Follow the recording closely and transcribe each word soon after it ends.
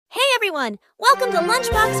everyone! Welcome to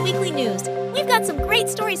Lunchbox Weekly News. We've got some great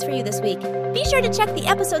stories for you this week. Be sure to check the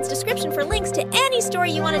episode's description for links to any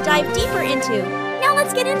story you want to dive deeper into. Now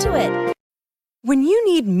let's get into it. When you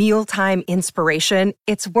need mealtime inspiration,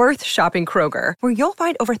 it's worth shopping Kroger, where you'll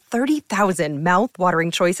find over 30,000 mouth-watering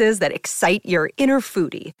choices that excite your inner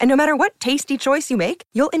foodie. And no matter what tasty choice you make,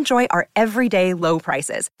 you'll enjoy our everyday low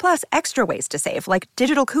prices, plus extra ways to save, like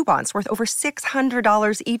digital coupons worth over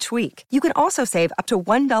 $600 each week. You can also save up to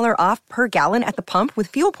 $1 off per gallon at the pump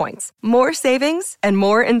with fuel points. More savings and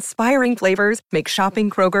more inspiring flavors make shopping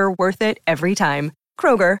Kroger worth it every time.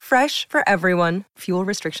 Kroger, fresh for everyone. Fuel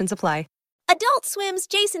restrictions apply. Adult Swim's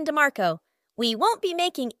Jason DeMarco. We won't be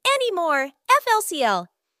making any more FLCL.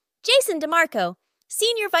 Jason DeMarco,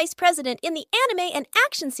 Senior Vice President in the Anime and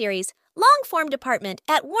Action Series Long-Form Department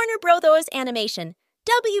at Warner Bros. Animation,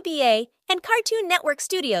 WBA, and Cartoon Network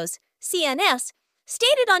Studios, CNS,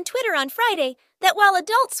 stated on Twitter on Friday that while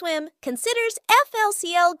Adult Swim considers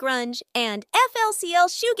FLCL grunge and FLCL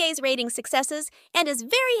shoegaze rating successes and is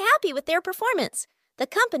very happy with their performance, the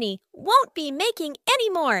company won't be making any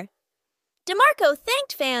more. DeMarco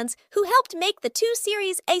thanked fans who helped make the two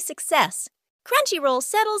series a success. Crunchyroll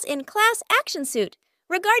settles in class action suit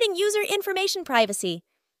regarding user information privacy.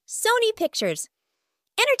 Sony Pictures.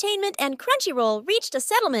 Entertainment and Crunchyroll reached a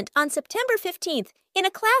settlement on September 15th in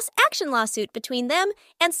a class action lawsuit between them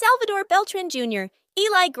and Salvador Beltran Jr.,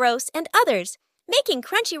 Eli Gross, and others, making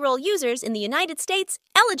Crunchyroll users in the United States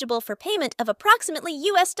eligible for payment of approximately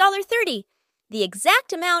 $30. The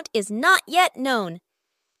exact amount is not yet known.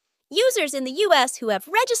 Users in the U.S. who have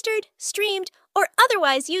registered, streamed, or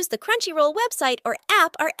otherwise used the Crunchyroll website or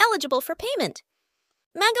app are eligible for payment.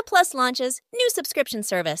 Manga Plus launches new subscription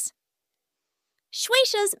service.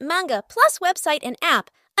 Shueisha's Manga Plus website and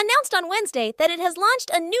app announced on Wednesday that it has launched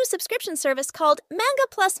a new subscription service called Manga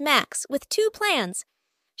Plus Max with two plans.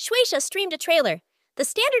 Shueisha streamed a trailer. The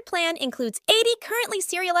standard plan includes 80 currently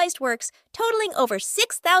serialized works totaling over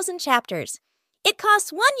 6,000 chapters. It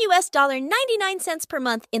costs $1.99 per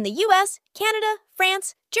month in the US, Canada,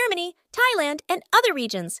 France, Germany, Thailand, and other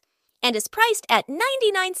regions, and is priced at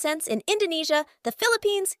 99 cents in Indonesia, the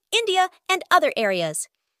Philippines, India, and other areas.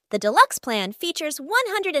 The deluxe plan features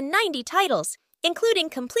 190 titles, including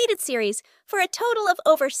completed series, for a total of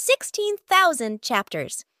over 16,000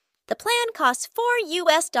 chapters. The plan costs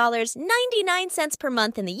 $4.99 per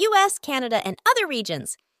month in the US, Canada, and other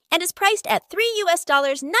regions, and is priced at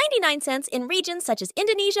 $3.99 in regions such as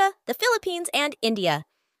Indonesia, the Philippines, and India.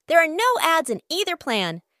 There are no ads in either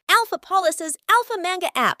plan. Alpha Polis's Alpha Manga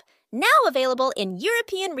app, now available in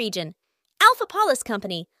European region. Alpha Polis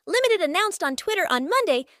Company Limited announced on Twitter on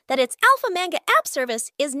Monday that its Alpha Manga app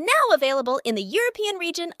service is now available in the European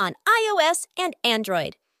region on iOS and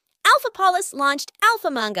Android. Alpha Polis launched Alpha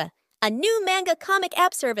Manga, a new manga comic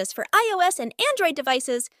app service for iOS and Android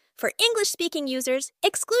devices for English-speaking users,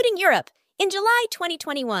 excluding Europe, in July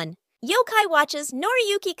 2021. Yokai Watch's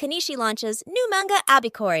Noriyuki Kanishi launches new manga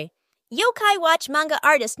Abikori. Yokai Watch manga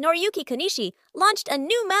artist Noriyuki Kanishi launched a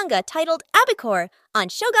new manga titled Abikor on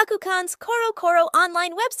Shogakukan's Koro Koro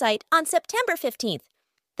online website on September 15th.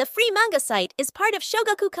 The free manga site is part of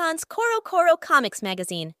Shogakukan's Koro Koro Comics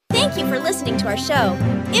magazine. Thank you for listening to our show.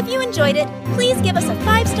 If you enjoyed it, please give us a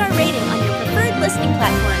 5-star rating on your preferred listening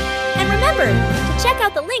platform. And remember to check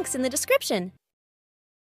out the links in the description.